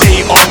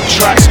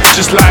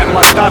just like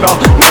my dada.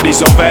 Now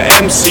these other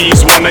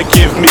MCs wanna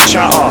give me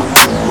chatter.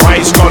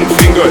 Rights gun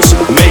fingers,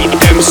 make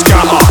them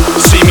scatter.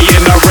 See me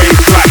in a rave,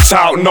 blacked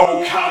out,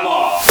 no camera.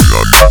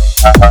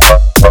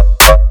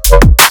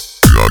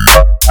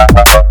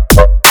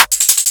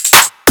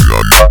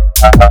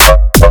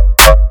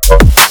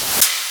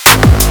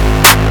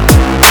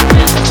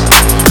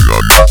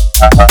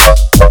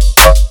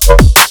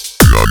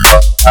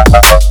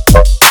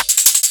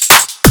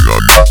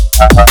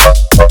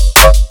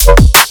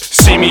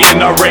 See me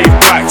in a rave,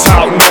 blacked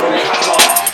out,